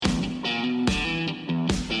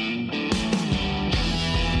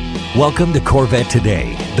Welcome to Corvette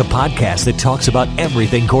Today, the podcast that talks about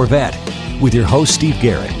everything Corvette, with your host Steve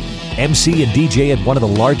Garrett, MC and DJ at one of the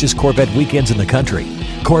largest Corvette weekends in the country,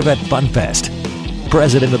 Corvette Fun Fest,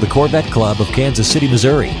 president of the Corvette Club of Kansas City,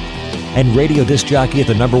 Missouri, and radio disc jockey at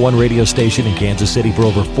the #1 radio station in Kansas City for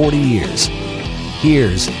over 40 years.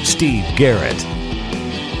 Here's Steve Garrett.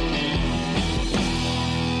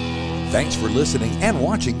 Thanks for listening and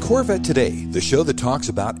watching Corvette Today, the show that talks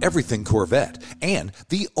about everything Corvette, and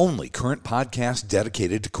the only current podcast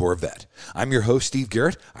dedicated to Corvette. I'm your host, Steve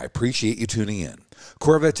Garrett. I appreciate you tuning in.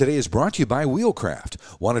 Corvette Today is brought to you by Wheelcraft.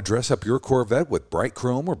 Want to dress up your Corvette with bright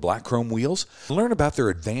chrome or black chrome wheels? Learn about their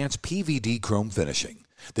advanced PVD chrome finishing.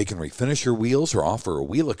 They can refinish your wheels or offer a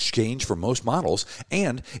wheel exchange for most models,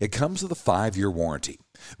 and it comes with a 5-year warranty.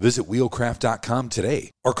 Visit wheelcraft.com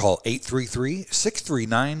today or call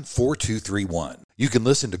 833-639-4231. You can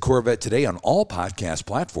listen to Corvette Today on all podcast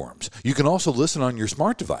platforms. You can also listen on your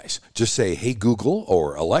smart device. Just say, "Hey Google"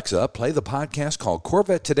 or "Alexa, play the podcast called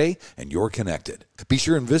Corvette Today," and you're connected. Be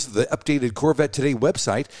sure and visit the updated Corvette Today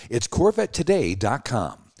website. It's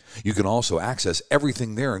corvettetoday.com. You can also access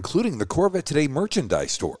everything there, including the Corvette Today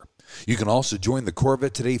merchandise store. You can also join the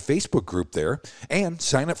Corvette Today Facebook group there and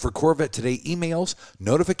sign up for Corvette Today emails,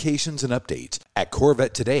 notifications, and updates at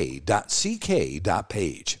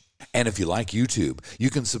corvettetoday.ck.page. And if you like YouTube, you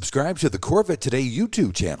can subscribe to the Corvette Today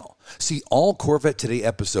YouTube channel. See all Corvette Today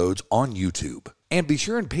episodes on YouTube. And be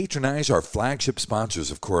sure and patronize our flagship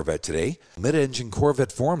sponsors of Corvette Today,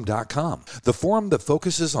 MidEngineCorvetteForum.com, the forum that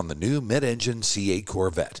focuses on the new mid-engine C8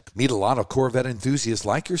 Corvette. Meet a lot of Corvette enthusiasts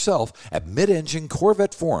like yourself at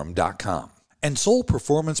MidEngineCorvetteForum.com. And Soul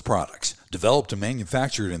Performance Products. Developed and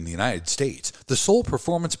manufactured in the United States, the Soul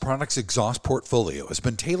Performance Products exhaust portfolio has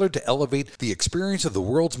been tailored to elevate the experience of the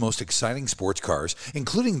world's most exciting sports cars,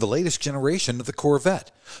 including the latest generation of the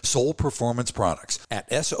Corvette. Soul Performance Products at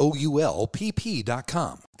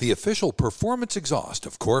SOULPP.com, the official performance exhaust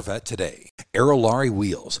of Corvette Today. Aerolarri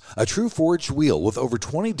Wheels, a true forged wheel with over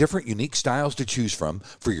 20 different unique styles to choose from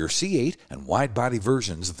for your C8 and wide-body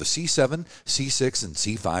versions of the C7, C6, and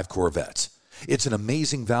C5 Corvettes. It's an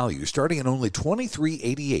amazing value, starting at only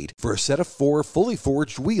 $23.88 for a set of 4 fully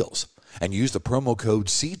forged wheels. And use the promo code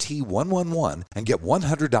CT111 and get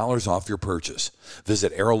 $100 off your purchase.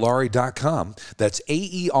 Visit aerolarri.com, that's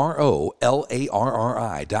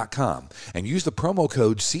AEROLARRI.com, and use the promo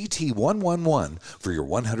code CT111 for your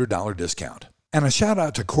 $100 discount. And a shout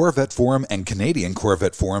out to Corvette Forum and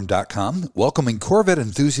CanadianCorvetteForum.com, welcoming Corvette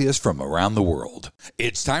enthusiasts from around the world.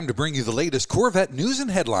 It's time to bring you the latest Corvette news and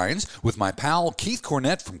headlines with my pal Keith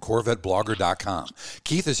Cornett from CorvetteBlogger.com.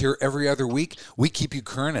 Keith is here every other week. We keep you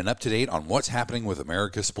current and up to date on what's happening with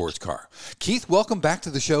America's sports car. Keith, welcome back to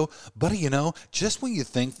the show. Buddy, you know, just when you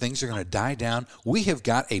think things are going to die down, we have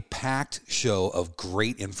got a packed show of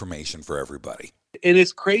great information for everybody. And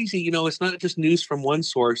it's crazy, you know, it's not just news from one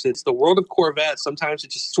source. It's the world of Corvette. Sometimes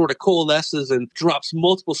it just sort of coalesces and drops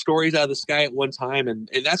multiple stories out of the sky at one time. And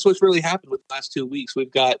that's what's really happened with the last 2 weeks.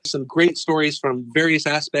 We've got some great stories from various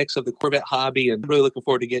aspects of the Corvette hobby, and I'm really looking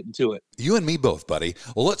forward to getting to it. You and me both, buddy.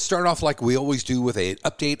 Well, let's start off like we always do with an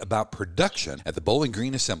update about production at the Bowling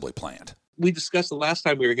Green Assembly Plant. We discussed the last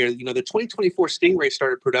time we were here, you know, the 2024 Stingray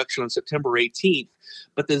started production on September 18th,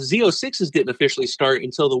 but the Z06s didn't officially start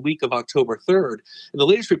until the week of October 3rd. And the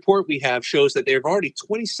latest report we have shows that there have already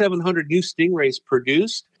 2,700 new Stingrays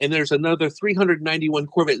produced, and there's another 391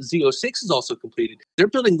 Corvette Z06s also completed. They're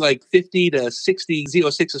building like 50 to 60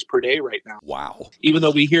 Z06s per day right now. Wow. Even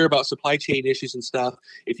though we hear about supply chain issues and stuff,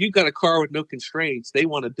 if you've got a car with no constraints, they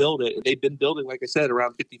want to build it. And they've been building, like I said,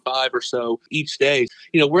 around 55 or so each day.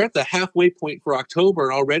 You know, we're at the halfway point for October,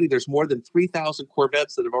 and already there's more than 3,000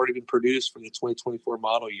 Corvettes that have already been produced for the 2024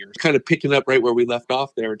 model year. Kind of picking up right where we left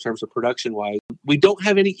off there in terms of production-wise. We don't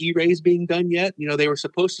have any E-Rays being done yet. You know, they were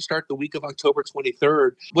supposed to start the week of October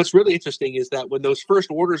 23rd. What's really interesting is that when those first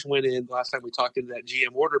orders went in, last time we talked into that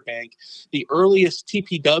GM order bank, the earliest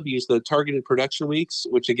TPWs, the targeted production weeks,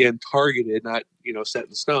 which again, targeted, not, you know, set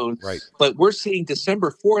in stone. Right. But we're seeing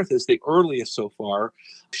December 4th as the earliest so far.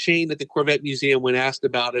 Shane at the Corvette Museum, when asked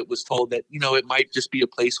about it, was told that, you know, it might just be a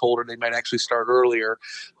placeholder. They might actually start earlier.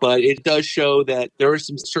 But it does show that there are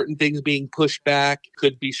some certain things being pushed back. It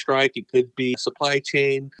could be strike. It could be supply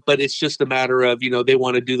chain. But it's just a matter of, you know, they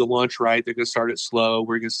want to do the launch right. They're going to start it slow.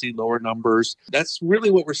 We're going to see lower numbers. That's really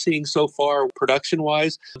what we're seeing so far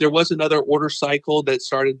production-wise. There was another order cycle that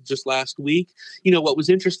started just last week. You know, what was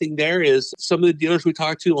interesting there is some of the dealers we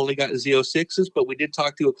talked to only got Z06s, but we did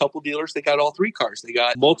talk to a couple dealers that got all 3 cars. They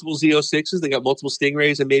got multiple Z06s, they got multiple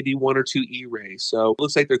Stingrays, and maybe 1 or 2 E-Rays. So it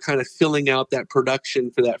looks like they're kind of filling out that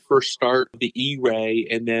production for that first start of the E-Ray,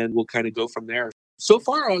 and then we'll kind of go from there. So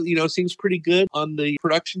far, seems pretty good on the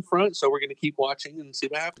production front. So we're going to keep watching and see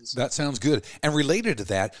what happens. That sounds good. And related to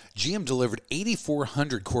that, GM delivered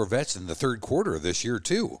 8,400 Corvettes in the third quarter of this year,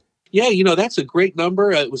 too. Yeah, that's a great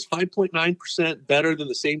number. It was 5.9% better than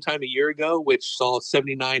the same time a year ago, which saw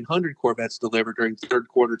 7,900 Corvettes delivered during the third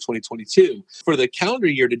quarter 2022. For the calendar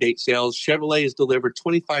year-to-date sales, Chevrolet has delivered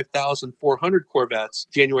 25,400 Corvettes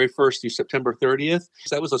January 1st through September 30th.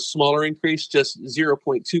 So that was a smaller increase, just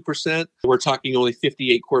 0.2%. We're talking only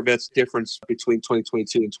 58 Corvettes difference between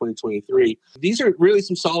 2022 and 2023. These are really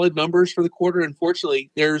some solid numbers for the quarter. Unfortunately,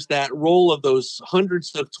 there's that roll of those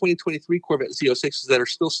hundreds of 2023 Corvette Z06s that are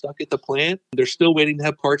still stuck at the plant. They're still waiting to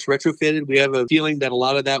have parts retrofitted. We have a feeling that a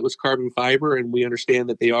lot of that was carbon fiber, and we understand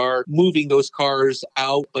that they are moving those cars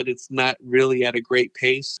out, but it's not really at a great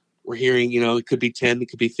pace. We're hearing, it could be 10, it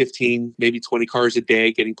could be 15, maybe 20 cars a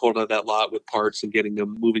day getting pulled out of that lot with parts and getting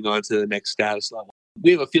them moving on to the next status level.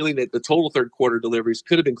 We have a feeling that the total third quarter deliveries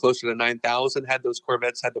could have been closer to 9,000 had those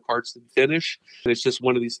Corvettes had the parts to finish. And it's just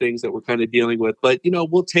one of these things that we're kind of dealing with. But,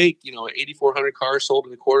 we'll take, 8,400 cars sold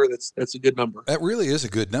in the quarter. That's a good number. That really is a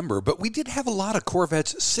good number. But we did have a lot of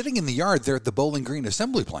Corvettes sitting in the yard there at the Bowling Green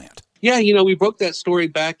assembly plant. Yeah, we broke that story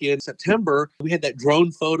back in September. We had that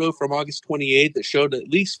drone photo from August 28th that showed at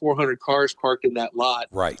least 400 cars parked in that lot.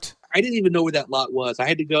 Right. I didn't even know where that lot was. I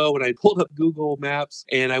had to go and I pulled up Google Maps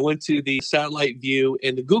and I went to the satellite view,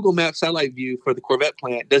 and the Google Maps satellite view for the Corvette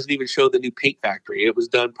plant doesn't even show the new paint factory. It was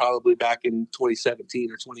done probably back in 2017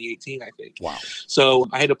 or 2018, I think. Wow. So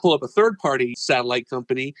I had to pull up a third-party satellite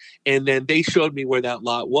company, and then they showed me where that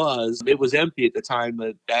lot was. It was empty at the time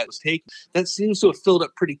that was taken. That seems to have filled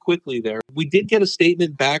up pretty quickly there. We did get a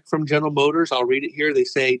statement back from General Motors. I'll read it here. They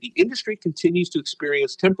say, the industry continues to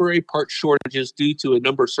experience temporary part shortages due to a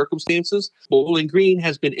number of circumstances. Bowling Green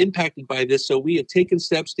has been impacted by this, so we have taken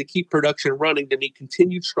steps to keep production running to meet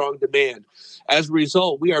continued strong demand. As a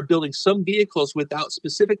result, we are building some vehicles without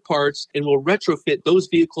specific parts and will retrofit those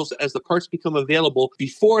vehicles as the parts become available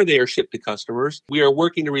before they are shipped to customers. We are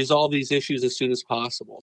working to resolve these issues as soon as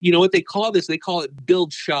possible. You know what they call this? They call it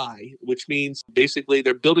build shy, which means basically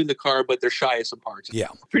they're building the car, but they're shy of some parts. Yeah.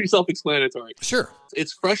 Pretty self-explanatory. Sure.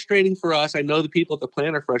 It's frustrating for us. I know the people at the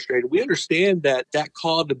plant are frustrated. We understand that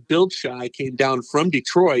call to build shy came down from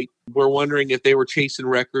Detroit. We're wondering if they were chasing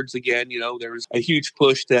records again. There was a huge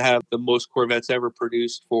push to have the most Corvettes ever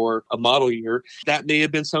produced for a model year. That may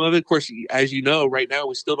have been some of it. Of course, as you know, right now,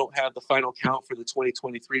 we still don't have the final count for the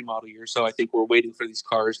 2023 model year. So I think we're waiting for these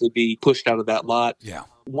cars to be pushed out of that lot. Yeah.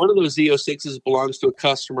 One of those Z06s belongs to a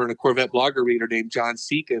customer and a Corvette blogger reader named John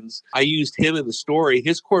Seekins. I used him in the story.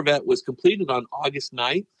 His Corvette was completed on August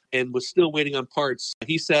 9th. And was still waiting on parts.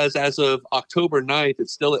 He says as of October 9th,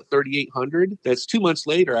 it's still at 3,800. That's 2 months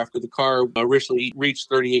later after the car originally reached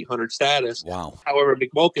 3,800 status. Wow. However,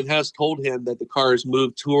 McMulkin has told him that the car has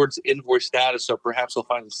moved towards invoice status, so perhaps he'll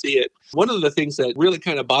finally see it. One of the things that really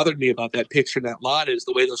kind of bothered me about that picture in that lot is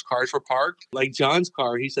the way those cars were parked. Like John's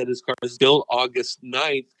car, he said his car was built August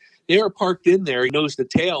 9th. They are parked in there, nose to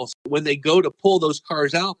tail. So when they go to pull those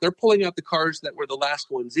cars out, they're pulling out the cars that were the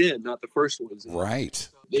last ones in, not the first ones in. Right.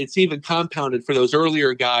 It's even compounded for those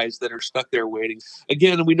earlier guys that are stuck there waiting.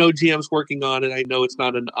 Again, we know GM's working on it. I know it's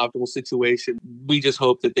not an optimal situation. We just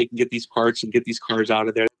hope that they can get these parts and get these cars out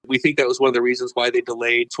of there. We think that was one of the reasons why they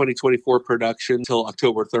delayed 2024 production until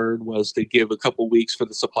October 3rd, was to give a couple weeks for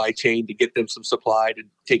the supply chain to get them some supply to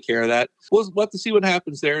take care of that. We'll have to see what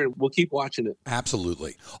happens there, and we'll keep watching it.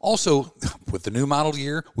 Absolutely. Also, with the new model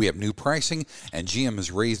year, we have new pricing, and GM has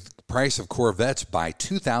raised the price of Corvettes by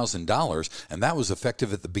 $2,000, and that was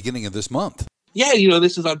effective at the beginning of this month. Yeah,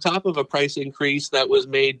 this is on top of a price increase that was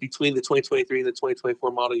made between the 2023 and the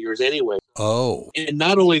 2024 model years anyway. Oh. And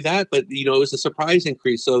not only that, but, it was a surprise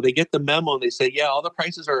increase. So they get the memo and they say, yeah, all the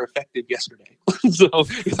prices are effective yesterday. So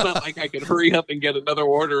it's not like I can hurry up and get another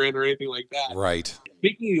order in or anything like that. Right.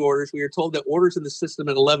 Speaking of the orders, we are told that orders in the system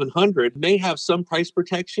at 1,100 may have some price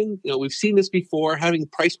protection. We've seen this before, having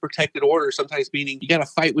price protected orders, sometimes meaning you got to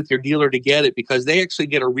fight with your dealer to get it because they actually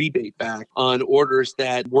get a rebate back on orders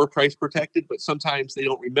that were price protected, but sometimes they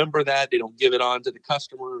don't remember that. They don't give it on to the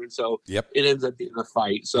customer. And so it ends up being a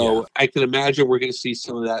fight. So I can imagine we're going to see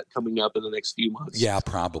some of that coming up in the next few months. Yeah,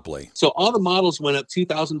 probably. So all the models went up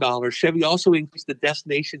 $2,000. Chevy also increased the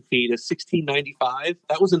destination fee to $1,695.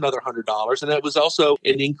 That was another $100. And that was also also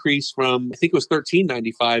an increase from, I think it was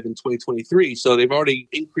 $13.95 in 2023. So they've already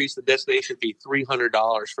increased the destination fee $300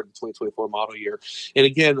 for the 2024 model year. And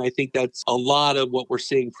again, I think that's a lot of what we're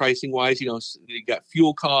seeing pricing wise. You got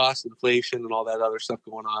fuel costs, inflation, and all that other stuff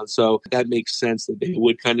going on. So that makes sense that they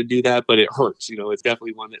would kind of do that, but it hurts. It's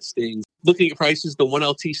definitely one that stings. Looking at prices, the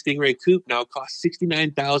 1LT Stingray Coupe now costs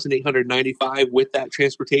 $69,895 with that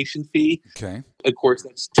transportation fee. Okay. Of course,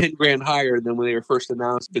 that's 10 grand higher than when they were first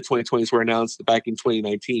announced. The 2020s were announced back in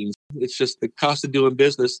 2019. It's just the cost of doing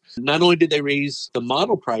business. Not only did they raise the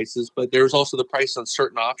model prices, but there was also the price on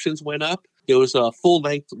certain options went up. There was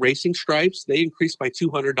full-length racing stripes. They increased by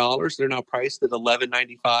 $200. They're now priced at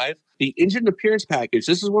 $1,195. The engine appearance package,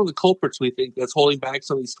 this is one of the culprits we think that's holding back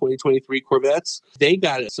some of these 2023 Corvettes. They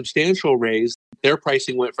got a substantial raise. Their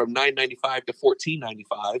pricing went from $995 to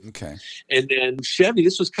 $1,495. Okay. And then Chevy,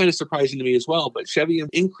 this was kind of surprising to me as well, but Chevy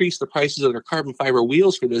increased the prices of their carbon fiber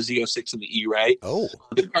wheels for the Z06 and the E-Ray. Oh.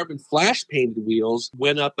 The carbon flash painted wheels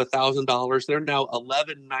went up $1,000. They're now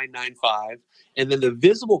 $11,995. And then the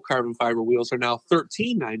visible carbon fiber wheels are now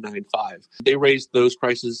 $13,995. They raised those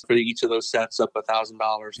prices for each of those sets up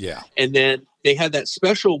 $1,000. Yeah. And then they had that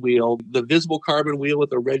special wheel, the visible carbon wheel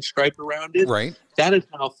with a red stripe around it. Right. That is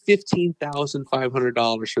now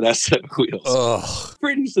 $15,500 for that set of wheels. Ugh.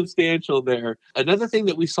 Pretty substantial there. Another thing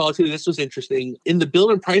that we saw too, this was interesting, in the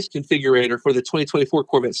build and price configurator for the 2024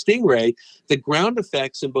 Corvette Stingray, the ground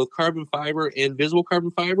effects in both carbon fiber and visible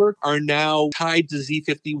carbon fiber are now tied to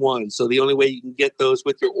Z51. So the only way you can get those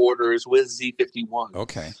with your order is with Z51.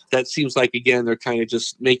 Okay. That seems like, again, they're kind of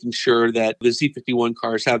just making sure that the Z51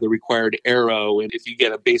 cars have the required aero. And if you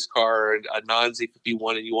get a base car, a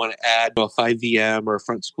non-Z51, and you want to add a 5VM or a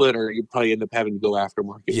front splitter, you probably end up having to go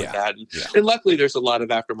aftermarket with that. And luckily, there's a lot of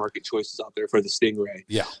aftermarket choices out there for the Stingray.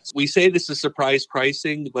 Yeah. So we say this is surprise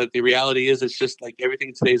pricing, but the reality is it's just like everything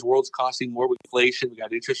in today's world is costing more with inflation. We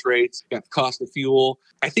got interest rates, we got the cost of fuel.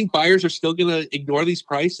 I think buyers are still going to ignore these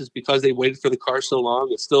prices because they waited for the car so long.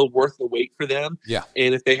 It's still worth the wait for them. Yeah.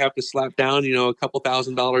 And if they have to slap down, a couple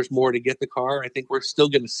 $1,000s more to get the car, I think we're still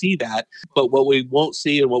going to see that. But what we won't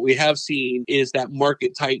see and what we have seen is that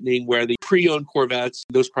market tightening where the pre-owned Corvettes,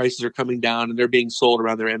 those prices are coming down and they're being sold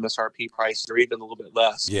around their MSRP prices or even a little bit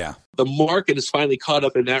less. Yeah. The market is finally caught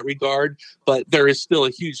up in that regard, but there is still a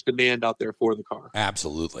huge demand out there for the car.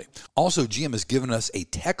 Absolutely. Also, GM has given us a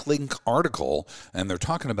TechLink article, and they're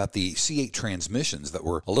talking about the C8 transmissions that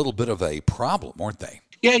were a little bit of a problem, weren't they?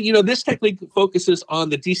 Yeah, this TechLink focuses on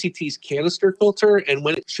the DCT's canister filter and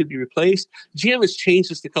when it should be replaced. GM has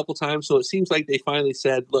changed this a couple times, so it seems like they finally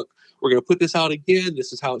said, look, we're going to put this out again.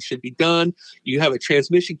 This is how it should be done. You have a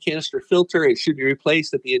transmission canister filter. It should be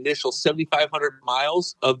replaced at the initial 7,500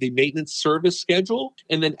 miles of the maintenance service schedule.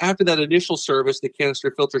 And then after that initial service, the canister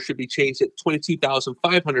filter should be changed at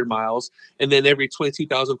 22,500 miles and then every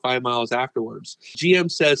 22,005 miles afterwards. GM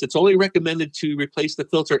says it's only recommended to replace the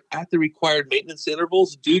filter at the required maintenance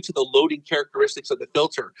intervals due to the loading characteristics of the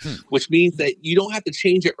filter, which means that you don't have to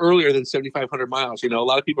change it earlier than 7,500 miles. A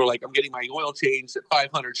lot of people are like, I'm getting my oil changed at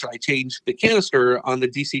 500. Should I change the canister on the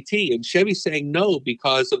DCT? And Chevy's saying no,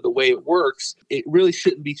 because of the way it works, it really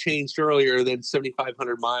shouldn't be changed earlier than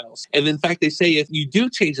 7,500 miles. And in fact, they say if you do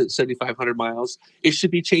change it at 7,500 miles, it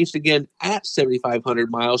should be changed again at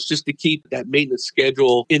 7,500 miles just to keep that maintenance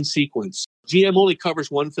schedule in sequence. GM only covers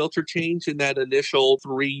one filter change in that initial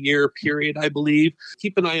 3-year period, I believe.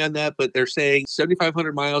 Keep an eye on that, but they're saying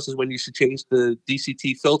 7,500 miles is when you should change the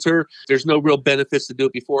DCT filter. There's no real benefits to do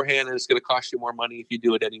it beforehand, and it's going to cost you more money if you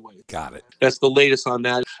do it anyway. Got it. That's the latest on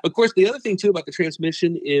that. Of course, the other thing, too, about the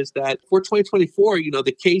transmission is that for 2024,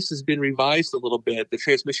 the case has been revised a little bit, the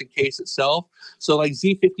transmission case itself. So like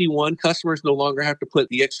Z51, customers no longer have to put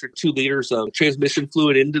the extra 2 liters of transmission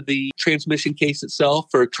fluid into the transmission case itself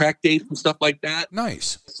for track dates and stuff like that.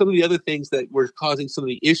 Nice. Some of the other things that were causing some of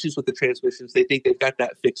the issues with the transmissions, they think they've got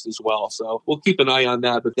that fixed as well. So we'll keep an eye on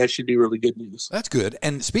that, but that should be really good news. That's good.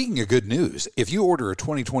 And speaking of good news, if you order a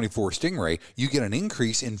 2024 Stingray, you get an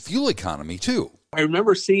increase in fuel economy too. I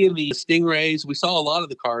remember seeing the Stingrays. We saw a lot of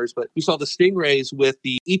the cars, but we saw the Stingrays with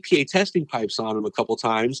the EPA testing pipes on them a couple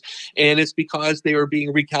times. And it's because they were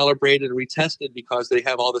being recalibrated and retested because they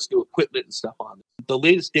have all this new equipment and stuff on them. The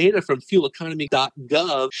latest data from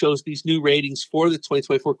fueleconomy.gov shows these new ratings for the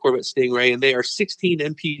 2024 Corvette Stingray, and they are 16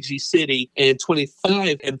 mpg city and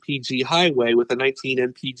 25 mpg highway with a 19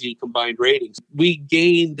 mpg combined ratings. We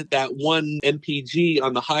gained that 1 mpg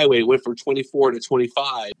on the highway. It went from 24 to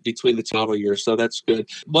 25 between the two model years. So that's good.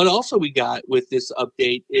 What also we got with this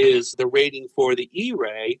update is the rating for the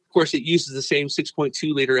E-Ray. Of course, it uses the same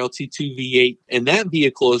 6.2-liter LT2 V8, and that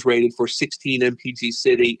vehicle is rated for 16 mpg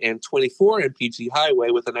city and 24 mpg highway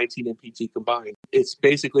with a 19 mpg combined. It's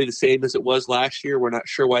basically the same as it was last year. We're not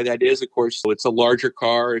sure why that is. Of course, it's a larger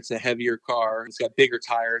car. It's a heavier car. It's got bigger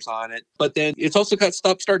tires on it. But then it's also got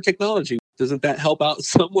stop-start technology. Doesn't that help out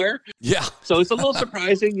somewhere? Yeah. So it's a little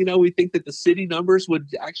surprising. We think that the city numbers would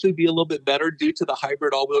actually be a little bit better due to the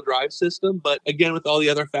hybrid all-wheel drive system. But again, with all the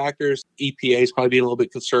other factors, EPA is probably being a little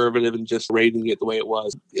bit conservative and just rating it the way it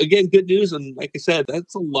was. Again, good news. And like I said,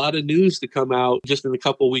 that's a lot of news to come out just in a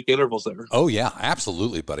couple of week intervals there. Oh, yeah,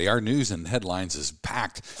 absolutely, buddy. Our news and headlines is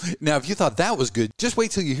packed. Now, if you thought that was good, just wait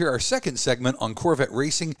till you hear our second segment on Corvette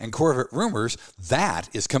racing and Corvette rumors. That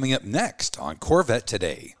is coming up next on Corvette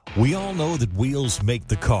Today. We all know that wheels make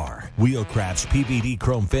the car. Wheelcraft's PVD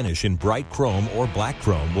chrome finish in bright chrome or black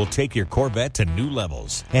chrome will take your Corvette to new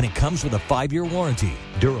levels. And it comes with a 5-year warranty.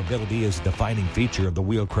 Durability is a defining feature of the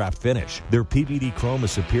Wheelcraft finish. Their PVD chrome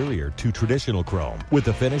is superior to traditional chrome, with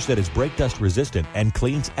a finish that is brake dust resistant and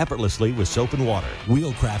cleans effortlessly with soap and water.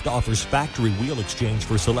 Wheelcraft offers factory wheel exchange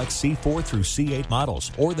for select C4 through C8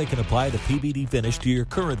 models, or they can apply the PVD finish to your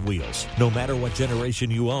current wheels. No matter what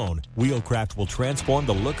generation you own, Wheelcraft will transform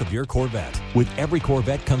the look of your Corvette. With every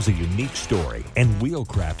Corvette comes a unique story, and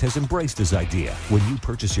Wheelcraft has embraced this idea. When you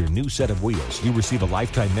purchase your new set of wheels, you receive a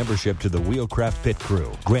lifetime membership to the Wheelcraft Pit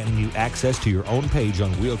Crew, granting you access to your own page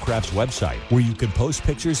on Wheelcraft's website, where you can post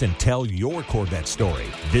pictures and tell your Corvette story.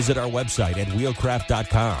 Visit our website at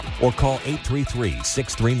wheelcraft.com or call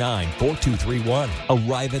 833-639-4231.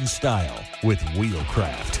 Arrive in style with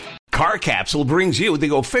Wheelcraft. Car Capsule brings you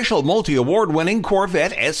the official multi-award-winning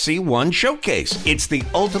Corvette SC1 Showcase. It's the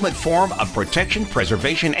ultimate form of protection,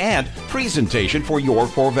 preservation, and presentation for your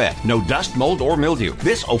Corvette. No dust, mold, or mildew.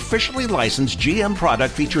 This officially licensed GM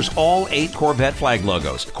product features all 8 Corvette flag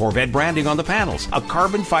logos, Corvette branding on the panels, a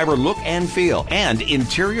carbon fiber look and feel, and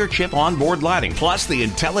interior chip onboard lighting, plus the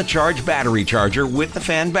IntelliCharge battery charger with the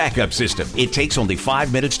fan backup system. It takes only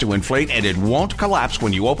 5 minutes to inflate, and it won't collapse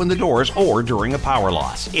when you open the doors or during a power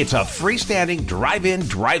loss. It's a freestanding drive-in,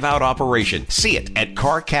 drive-out operation. See it at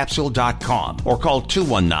carcapsule.com or call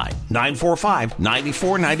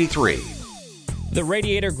 219-945-9493. The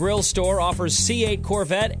Radiator Grill Store offers C8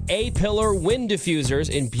 Corvette A-pillar wind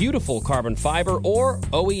diffusers in beautiful carbon fiber or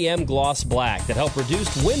OEM gloss black that help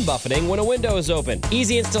reduce wind buffeting when a window is open.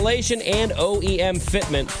 Easy installation and OEM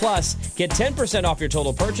fitment. Plus, get 10% off your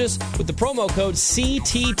total purchase with the promo code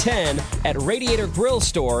CT10 at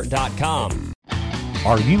radiatorgrillstore.com.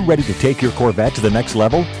 Are you ready to take your Corvette to the next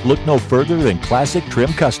level? Look no further than Classic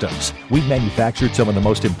Trim Customs. We've manufactured some of the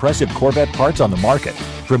most impressive Corvette parts on the market,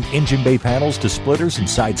 from engine bay panels to splitters and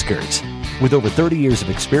side skirts. With over 30 years of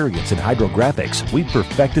experience in hydrographics, we've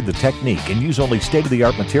perfected the technique and use only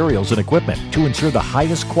state-of-the-art materials and equipment to ensure the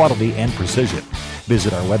highest quality and precision.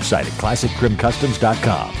 Visit our website at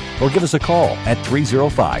ClassicTrimCustoms.com or give us a call at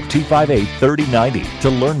 305-258-3090 to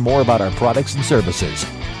learn more about our products and services.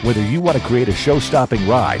 Whether you want to create a show-stopping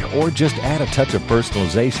ride or just add a touch of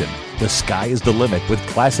personalization, the sky is the limit with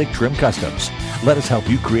Classic Trim Customs. Let us help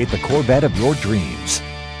you create the Corvette of your dreams.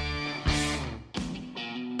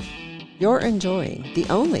 You're enjoying the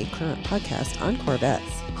only current podcast on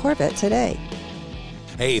Corvettes, Corvette Today.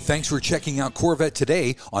 Hey, thanks for checking out Corvette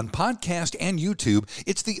Today on podcast and YouTube.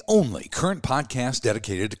 It's the only current podcast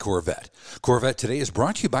dedicated to Corvette. Corvette Today is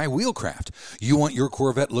brought to you by Wheelcraft. You want your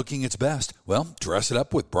Corvette looking its best? Well, dress it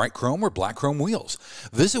up with bright chrome or black chrome wheels.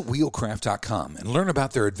 Visit wheelcraft.com and learn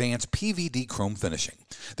about their advanced PVD chrome finishing.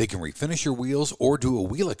 They can refinish your wheels or do a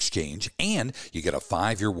wheel exchange, and you get a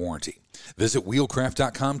 5-year warranty. Visit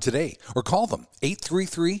wheelcraft.com today or call them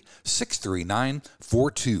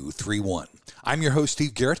 833-639-4231. I'm your host,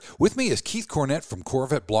 Steve Garrett. With me is Keith Cornett from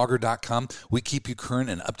CorvetteBlogger.com. We keep you current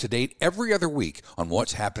and up to date every other week on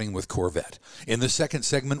what's happening with Corvette. In the second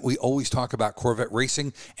segment, we always talk about Corvette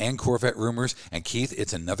racing and Corvette rumors. And Keith,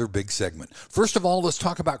 it's another big segment. First of all, let's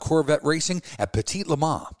talk about Corvette racing at Petit Le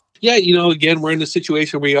Mans. Yeah, again, we're in a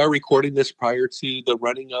situation where we are recording this prior to the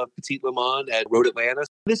running of Petit Le Mans at Road Atlanta.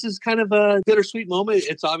 This is kind of a bittersweet moment.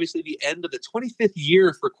 It's obviously the end of the 25th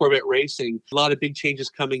year for Corvette racing. A lot of big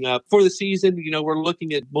changes coming up. For the season, we're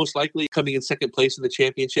looking at most likely coming in second place in the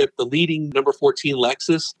championship. The leading number 14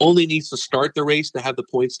 Lexus only needs to start the race to have the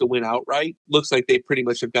points to win outright. Looks like they pretty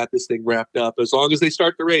much have got this thing wrapped up. As long as they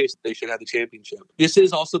start the race, they should have the championship. This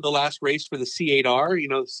is also the last race for the C8R.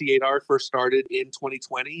 The C8R first started in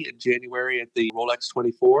 2020. in January at the Rolex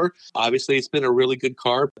 24. Obviously, it's been a really good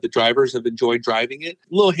car. The drivers have enjoyed driving it.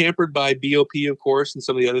 A little hampered by BOP, of course, and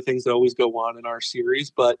some of the other things that always go on in our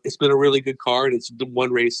series, but it's been a really good car, and it's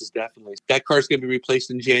one race is definitely. That car is going to be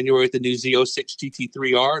replaced in January with the new Z06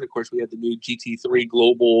 GT3R, and of course, we have the new GT3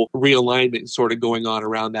 global realignment sort of going on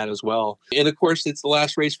around that as well. And of course, it's the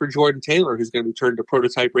last race for Jordan Taylor, who's going to return to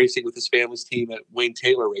prototype racing with his family's team at Wayne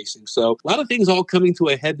Taylor Racing. So a lot of things all coming to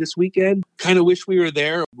a head this weekend. Kind of wish we were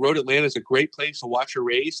there. Road Atlanta is a great place to watch a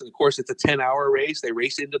race. And of course, it's a 10-hour race. They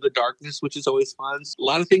race into the darkness, which is always fun. A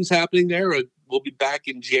lot of things happening there. We'll be back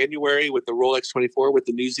in January with the Rolex 24 with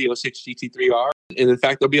the new Z06 GT3R. And in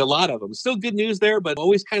fact, there'll be a lot of them. Still good news there, but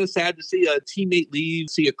always kind of sad to see a teammate leave,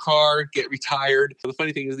 see a car get retired. The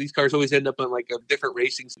funny thing is these cars always end up on like a different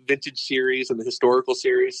racing vintage series and the historical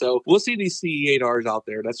series. So we'll see these CE8Rs out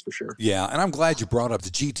there, that's for sure. Yeah, and I'm glad you brought up the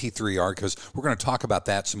GT3R because we're going to talk about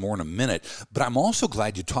that some more in a minute. But I'm also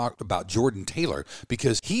glad you talked about Jordan Taylor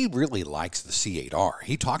because he really likes the C8R.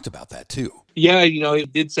 He talked about that too. Yeah, he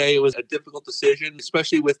did say it was a difficult decision,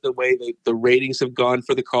 especially with the way the ratings have gone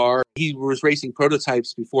for the car. He was racing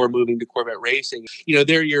prototypes before moving to Corvette racing.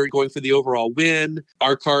 There you're going for the overall win.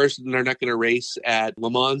 Our cars are not going to race at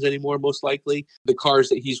Le Mans anymore, most likely. The cars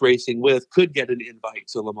that he's racing with could get an invite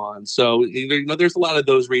to Le Mans. So, there's a lot of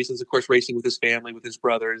those reasons. Of course, racing with his family, with his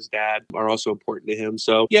brother, his dad are also important to him.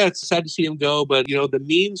 So, yeah, it's sad to see him go, but, the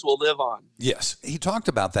memes will live on. Yes, he talked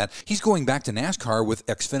about that. He's going back to NASCAR with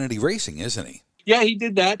Xfinity Racing, isn't he? Yeah, he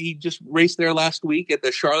did that. He just raced there last week at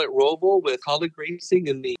the Charlotte Roval with Colleague Racing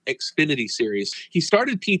in the Xfinity Series. He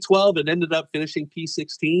started P12 and ended up finishing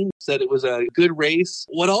P16. Said it was a good race.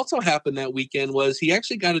 What also happened that weekend was he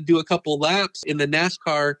actually got to do a couple laps in the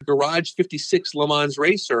NASCAR Garage 56 Le Mans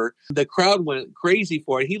Racer. The crowd went crazy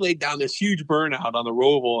for it. He laid down this huge burnout on the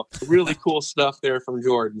Roval. Really cool stuff there from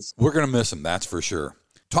Jordan's. We're going to miss him, that's for sure.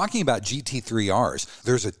 Talking about GT3Rs,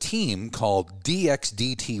 there's a team called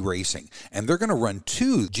DXDT Racing, and they're going to run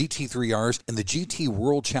 2 GT3Rs in the GT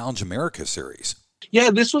World Challenge America Series. Yeah,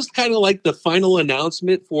 this was kind of like the final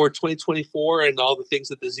announcement for 2024 and all the things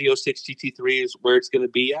that the Z06 GT3 is where it's going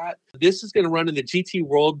to be at. This is going to run in the GT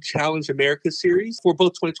World Challenge America Series for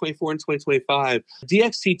both 2024 and 2025.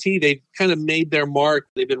 DXTT, they've kind of made their mark.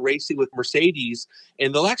 They've been racing with Mercedes,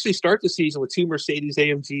 and they'll actually start the season with 2 Mercedes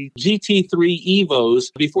AMG GT3 Evos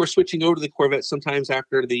before switching over to the Corvette sometimes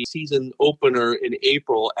after the season opener in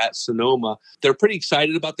April at Sonoma. They're pretty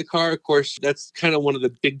excited about the car. Of course, that's kind of one of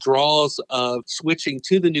the big draws of switching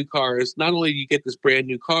to the new cars. Not only do you get this brand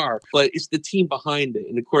new car, but it's the team behind it.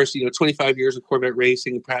 And of course, 25 years of Corvette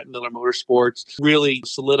racing and Pratt & Miller Motorsports really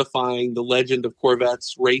solidifying the legend of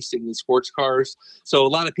Corvette's racing and sports cars. So a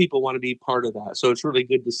lot of people want to be part of that. So it's really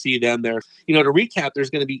good to see them there. To recap,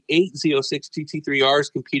 there's going to be 8 Z06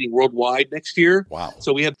 GT3Rs competing worldwide next year. Wow.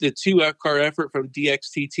 So we have the 2-car effort from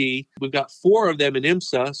DXTT. We've got 4 of them in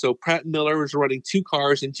IMSA. So Pratt & Miller is running 2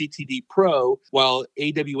 cars in GTD Pro, while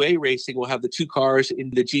AWA Racing will have the 2 cars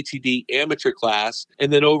in the GTD amateur class.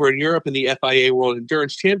 And then over in Europe in the FIA World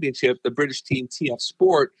Endurance Championship, the British team TF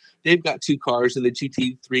Sport, they've got 2 cars in the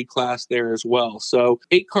GT3 class there as well. So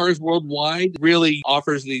 8 cars worldwide really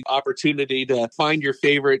offers the opportunity to find your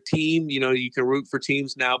favorite team. You can root for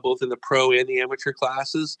teams now both in the pro and the amateur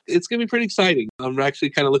classes. It's going to be pretty exciting. I'm actually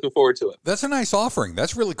kind of looking forward to it. That's a nice offering.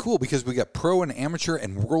 That's really cool because we got pro and amateur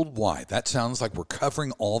and worldwide. That sounds like we're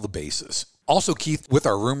covering all the bases. Also, Keith, with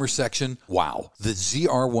our rumor section, wow, the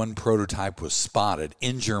ZR1 prototype was spotted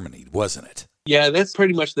in Germany, wasn't it? Yeah, that's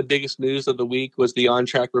pretty much the biggest news of the week was the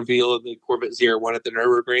on-track reveal of the Corvette ZR1 at the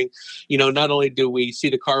Nürburgring. Not only do we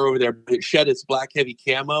see the car over there, but it shed its black heavy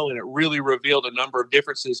camo, and it really revealed a number of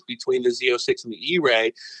differences between the Z06 and the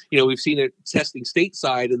E-Ray. We've seen it testing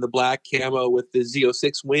stateside in the black camo with the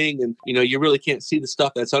Z06 wing, and, you really can't see the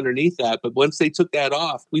stuff that's underneath that. But once they took that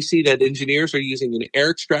off, we see that engineers are using an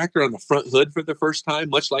air extractor on the front hood for the first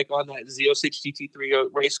time, much like on that Z06 GT3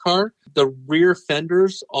 race car. The rear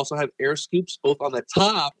fenders also have air scoops both on the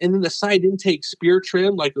top and then the side intake spear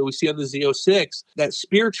trim like we see on the Z06. That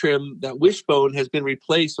spear trim, that wishbone, has been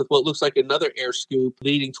replaced with what looks like another air scoop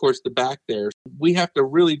leading towards the back there. We have to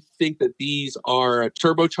really think that these are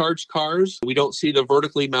turbocharged cars. We don't see the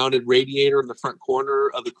vertically mounted radiator in the front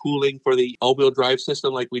corner of the cooling for the all-wheel drive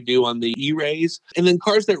system like we do on the E-Rays. And then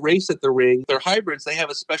cars that race at the ring, they're hybrids. They have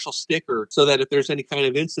a special sticker so that if there's any kind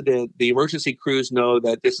of incident, the emergency crews know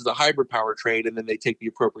that this is a hybrid powertrain, and then they take the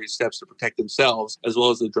appropriate steps to protect themselves as well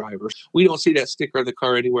as the drivers. We don't see that sticker on the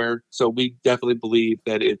car anywhere, so we definitely believe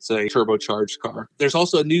that it's a turbocharged car. There's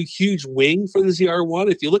also a new huge wing for the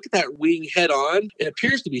ZR1. If you look at that wing head on, it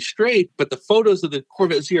appears to be straight, but the photos of the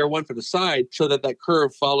Corvette ZR1 from the side show that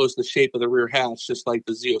curve follows the shape of the rear hatch, just like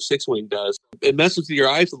the Z06 wing does. It messes with your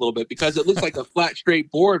eyes a little bit because it looks like a flat, straight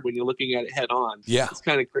board when you're looking at it head on. Yeah. It's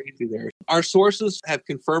kind of crazy there. Our sources have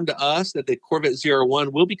confirmed to us that the Corvette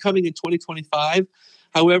ZR1 will be coming in 2025.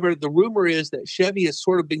 However, the rumor is that Chevy has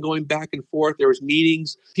sort of been going back and forth. There was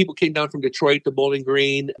meetings. People came down from Detroit to Bowling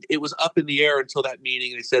Green. It was up in the air until that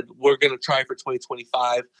meeting. They said, we're going to try for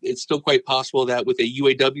 2025. It's still quite possible that with a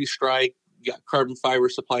UAW strike, you got carbon fiber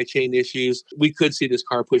supply chain issues, we could see this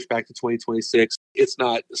car pushed back to 2026. It's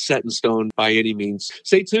not set in stone by any means.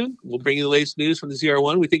 Stay tuned. We'll bring you the latest news from the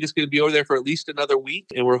ZR1. We think it's going to be over there for at least another week,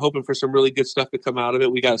 and we're hoping for some really good stuff to come out of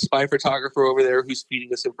it. We got a spy photographer over there who's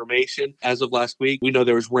feeding us information. As of last week, we know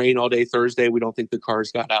there was rain all day Thursday. We don't think the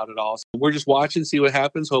cars got out at all. So we're just watching, see what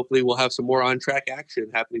happens. Hopefully we'll have some more on-track action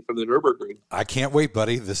happening from the Nürburgring. I can't wait,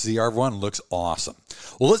 buddy. This ZR1 looks awesome.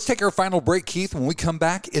 Well, let's take our final break, Keith. When we come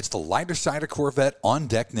back, it's the lighter side of Corvette on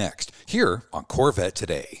deck next, here on Corvette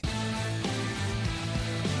Today.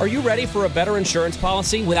 Are you ready for a better insurance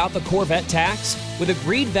policy without the Corvette tax? With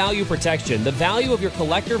Agreed Value Protection, the value of your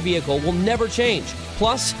collector vehicle will never change.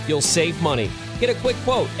 Plus, you'll save money. Get a quick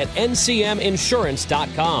quote at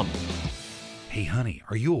ncminsurance.com. Hey, honey,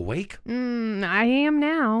 are you awake? I am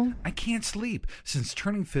now. I can't sleep. Since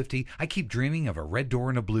turning 50, I keep dreaming of a red door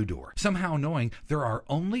and a blue door, somehow knowing there are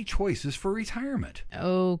only choices for retirement.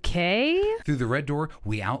 Okay. Through the red door,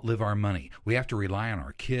 we outlive our money. We have to rely on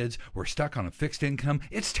our kids. We're stuck on a fixed income.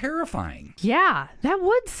 It's terrifying. Yeah, that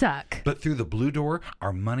would suck. But through the blue door,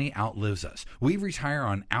 our money outlives us. We retire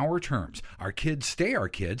on our terms. Our kids stay our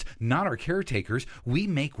kids, not our caretakers. We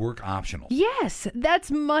make work optional. Yes,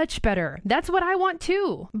 that's much better. That's what I want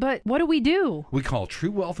too. But what do we do? We call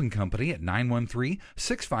True Wealth & Company at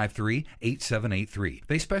 913-653-8783.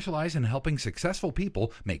 They specialize in helping successful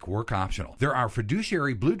people make work optional. They're our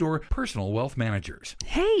fiduciary Blue Door personal wealth managers.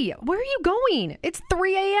 Hey, where are you going? It's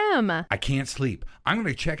 3 a.m. I can't sleep. I'm going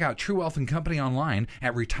to check out True Wealth & Company online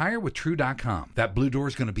at retirewithtrue.com. That Blue Door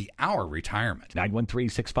is going to be our retirement.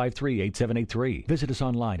 913-653-8783. Visit us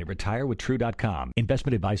online at retirewithtrue.com.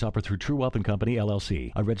 Investment advice offered through True Wealth & Company,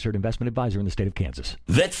 LLC, a registered investment advisor in the state of Kansas.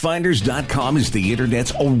 VetFinders.com is the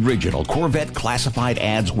Internet's original Corvette classified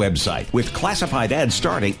ads website, with classified ads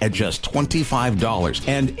starting at just $25,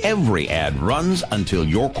 and every ad runs until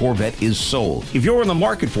your Corvette is sold. If you're in the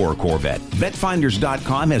market for a Corvette,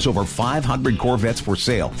 VetFinders.com has over 500 Corvettes for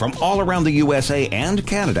sale from all around the USA and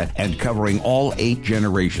Canada, and covering all 8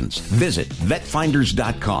 generations. Visit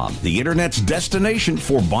VetFinders.com, the Internet's destination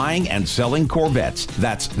for buying and selling Corvettes.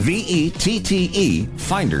 That's VETTE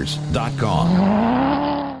Finders.com.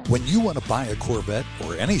 When you want to buy a Corvette,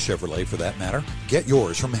 or any Chevrolet for that matter, get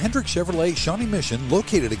yours from Hendrick Chevrolet Shawnee Mission,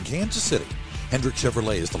 located in Kansas City. Hendrick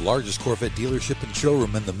Chevrolet is the largest Corvette dealership and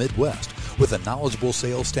showroom in the Midwest. With a knowledgeable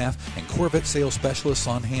sales staff and Corvette sales specialists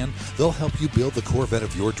on hand, they'll help you build the Corvette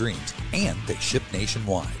of your dreams, and they ship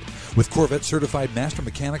nationwide. With Corvette certified master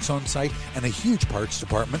mechanics on site and a huge parts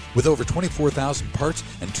department with over 24,000 parts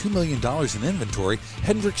and $2 million in inventory,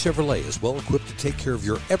 Hendrick Chevrolet is well equipped to take care of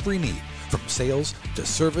your every need. From sales to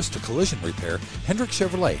service to collision repair, Hendrick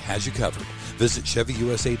Chevrolet has you covered. Visit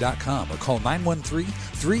ChevyUSA.com or call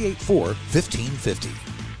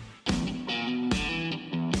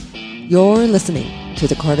 913-384-1550. You're listening to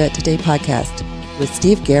the Corvette Today podcast with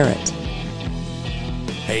Steve Garrett.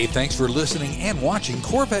 Hey, thanks for listening and watching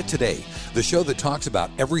Corvette Today, the show that talks about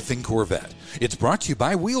everything Corvette. It's brought to you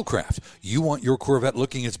by Wheelcraft. You want your Corvette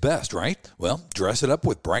looking its best, right? Well, dress it up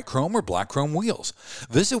with bright chrome or black chrome wheels.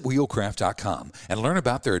 Visit wheelcraft.com and learn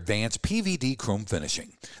about their advanced PVD chrome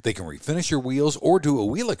finishing. They can refinish your wheels or do a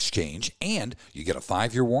wheel exchange, and you get a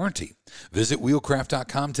 5-year warranty. Visit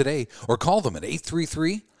wheelcraft.com today or call them at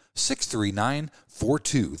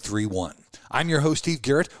 833-639-4231. I'm your host, Steve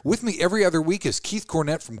Garrett. With me every other week is Keith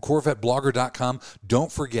Cornett from CorvetteBlogger.com.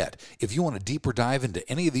 Don't forget, if you want a deeper dive into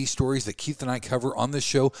any of these stories that Keith and I cover on this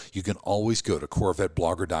show, you can always go to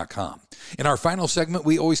CorvetteBlogger.com. In our final segment,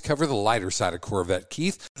 we always cover the lighter side of Corvette.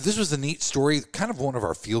 Keith, this was a neat story, kind of one of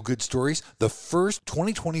our feel-good stories. The first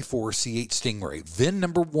 2024 C8 Stingray, VIN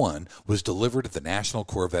number 1, was delivered at the National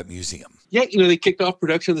Corvette Museum. Yeah, they kicked off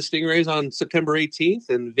production of the Stingrays on September 18th,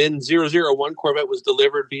 and VIN 001 Corvette was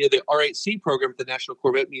delivered via the R8C program at the National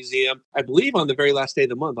Corvette Museum, I believe on the very last day of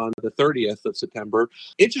the month, on the 30th of September.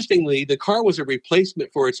 Interestingly, the car was a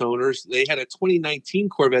replacement for its owners. They had a 2019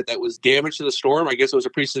 Corvette that was damaged to the storm. I guess it was a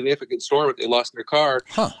pretty significant storm if they lost their car.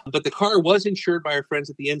 But the car was insured by our friends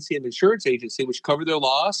at the NCM Insurance Agency, which covered their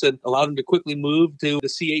loss and allowed them to quickly move to the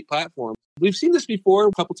C8 platform. We've seen this before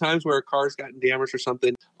a couple times where a car's gotten damaged or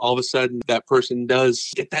something. All of a sudden, that person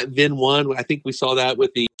does get that VIN 1. I think we saw that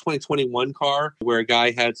with the 2021 car where a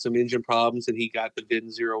guy had some engine problems and he got the VIN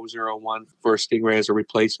 001 for a Stingray as a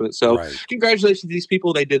replacement. So Congratulations to these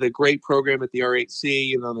people. They did a great program at the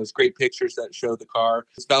R8C, and there's great pictures that show the car.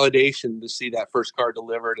 It's validation to see that first car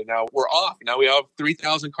delivered, and now we're off. Now we have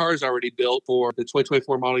 3,000 cars already built for the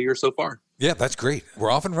 2024 model year so far. Yeah, that's great. We're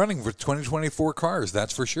off and running for 2024 cars,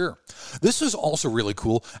 that's for sure. This is also really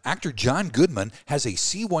cool. Actor John Goodman has a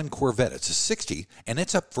C1 Corvette. It's a 60, and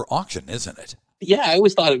it's up for auction, isn't it? Yeah, I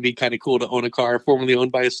always thought it'd be kind of cool to own a car formerly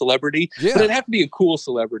owned by a celebrity. Yeah. But it'd have to be a cool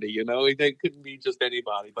celebrity, you know? It couldn't be just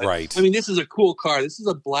anybody. But, right. I mean, this is a cool car. This is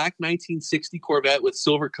a black 1960 Corvette with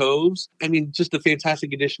silver coves. I mean, just a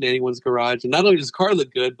fantastic addition to anyone's garage. And not only does the car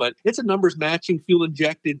look good, but it's a numbers-matching,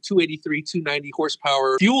 fuel-injected 283, 290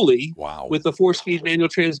 horsepower Fuelie with a 4-speed manual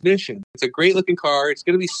transmission. It's a great-looking car. It's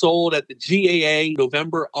going to be sold at the GAA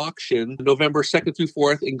November auction, November 2nd through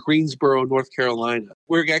 4th in Greensboro, North Carolina.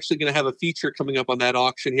 We're actually going to have a feature coming up on that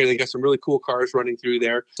auction here. They got some really cool cars running through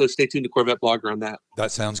there. So stay tuned to Corvette Blogger on that.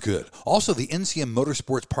 That sounds good. Also, the NCM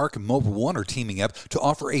Motorsports Park and Mobile One are teaming up to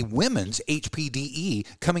offer a women's HPDE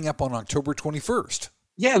coming up on October 21st.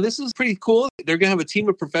 Yeah, this is pretty cool. They're going to have a team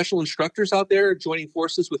of professional instructors out there joining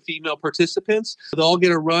forces with female participants. They'll all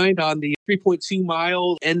get a ride on the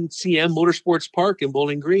 3.2-mile NCM Motorsports Park in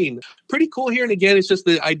Bowling Green. Pretty cool here. And again, it's just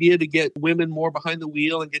the idea to get women more behind the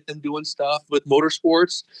wheel and get them doing stuff with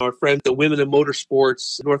motorsports. Our friend, the Women in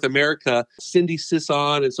Motorsports North America, Cindy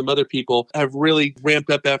Sisson and some other people have really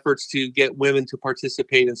ramped up efforts to get women to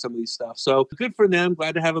participate in some of these stuff. So good for them.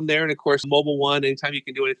 Glad to have them there. And of course, Mobile One, anytime you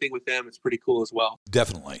can do anything with them, it's pretty cool as well.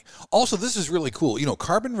 Definitely. Also, this is really cool. You know,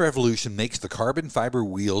 Carbon Revolution makes the carbon fiber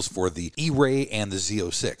wheels for the E-Ray and the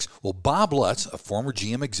Z06. Well, Bob Lutz, a former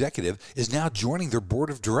GM executive, is now joining their board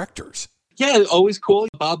of directors. Yeah, always cool.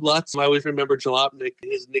 Bob Lutz, I always remember Jalopnik.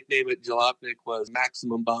 His nickname at Jalopnik was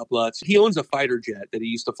Maximum Bob Lutz. He owns a fighter jet that he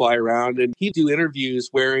used to fly around, and he'd do interviews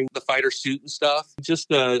wearing the fighter suit and stuff. Just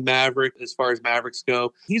a maverick as far as Mavericks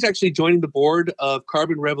go. He's actually joining the board of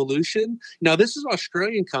Carbon Revolution. Now, this is an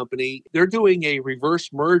Australian company. They're doing a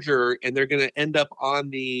reverse merger, and they're going to end up on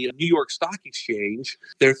the New York Stock Exchange.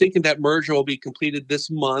 They're thinking that merger will be completed this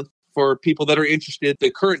month. For people that are interested, the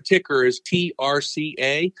current ticker is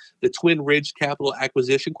TRCA, the Twin Ridge Capital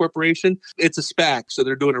Acquisition Corporation. It's a SPAC, so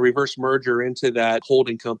they're doing a reverse merger into that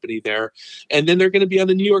holding company there. And then they're going to be on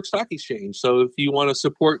the New York Stock Exchange. So if you want to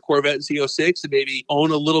support Corvette Z06 and maybe own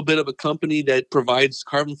a little bit of a company that provides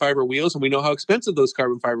carbon fiber wheels, and we know how expensive those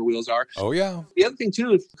carbon fiber wheels are. Oh, yeah. The other thing,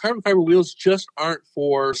 too, is carbon fiber wheels just aren't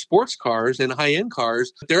for sports cars and high-end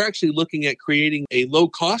cars. They're actually looking at creating a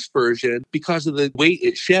low-cost version because of the weight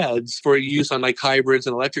it sheds for use on like hybrids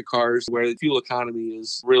and electric cars where the fuel economy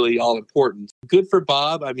is really all important. Good for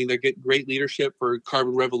Bob. I mean, they're getting great leadership for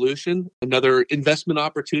Carbon Revolution. Another investment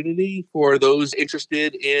opportunity for those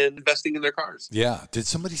interested in investing in their cars. Yeah. Did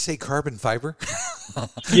somebody say carbon fiber?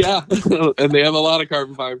 Yeah. And they have a lot of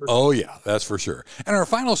carbon fiber. Oh, yeah. That's for sure. And our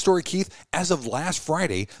final story, Keith, as of last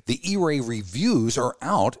Friday, the E-Ray reviews are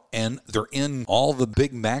out and they're in all the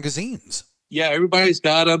big magazines. Yeah, everybody's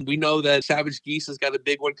got them. We know that Savage Geese has got a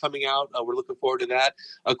big one coming out. We're looking forward to that.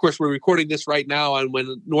 Of course, we're recording this right now, and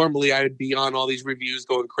when normally I'd be on all these reviews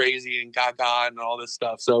going crazy and gaga and all this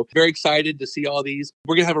stuff. So very excited to see all these.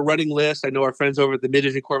 We're going to have a running list. I know our friends over at the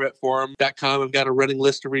Mid-Engine Corvette Forum.com have got a running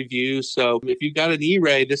list of reviews. So if you've got an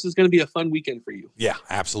E-Ray, this is going to be a fun weekend for you. Yeah,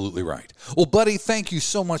 absolutely right. Well, buddy, thank you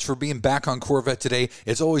so much for being back on Corvette today.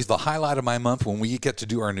 It's always the highlight of my month when we get to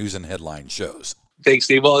do our news and headline shows. Thanks,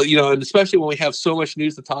 Steve. Well, and especially when we have so much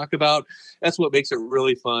news to talk about, that's what makes it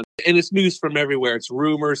really fun. And it's news from everywhere. It's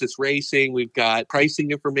rumors, it's racing. We've got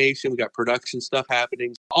pricing information. We've got production stuff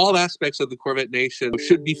happening. All aspects of the Corvette Nation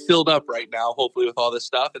should be filled up right now, hopefully, with all this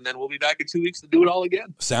stuff. And then we'll be back in 2 weeks to do it all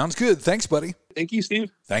again. Sounds good. Thanks, buddy. Thank you,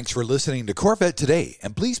 Steve. Thanks for listening to Corvette Today.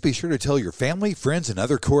 And please be sure to tell your family, friends, and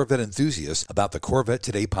other Corvette enthusiasts about the Corvette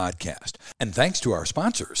Today podcast. And thanks to our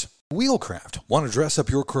sponsors. Wheelcraft. Want to dress up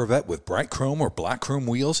your Corvette with bright chrome or black chrome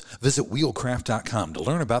wheels? Visit wheelcraft.com to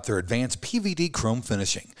learn about their advanced PVD chrome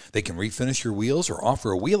finishing. They can refinish your wheels or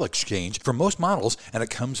offer a wheel exchange for most models, and it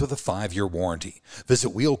comes with a 5-year warranty.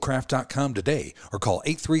 Visit wheelcraft.com today or call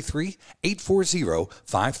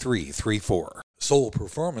 833-840-5334. Soul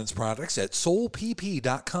Performance Products at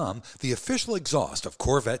soulpp.com, the official exhaust of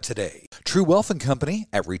Corvette today. True Wealth & Company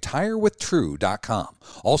at retirewithtrue.com.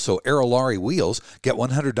 Also, Aerolarri Wheels. Get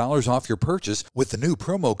 $100 off your purchase with the new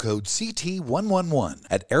promo code CT111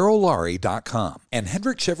 at aerolarri.com. And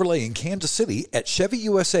Hendrick Chevrolet in Kansas City at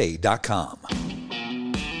chevyusa.com.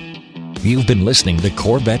 You've been listening to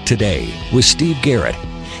Corvette Today with Steve Garrett.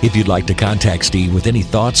 If you'd like to contact Steve with any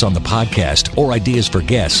thoughts on the podcast or ideas for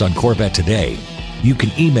guests on Corvette Today, you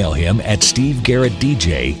can email him at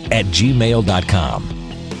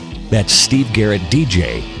stevegarrettdj@gmail.com. That's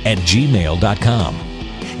stevegarrettdj@gmail.com.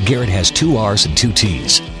 Garrett has 2 R's and 2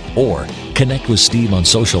 T's. Or connect with Steve on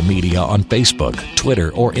social media on Facebook,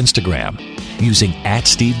 Twitter, or Instagram using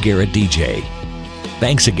 @SteveGarrettDJ.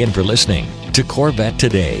 Thanks again for listening to Corvette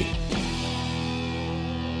Today.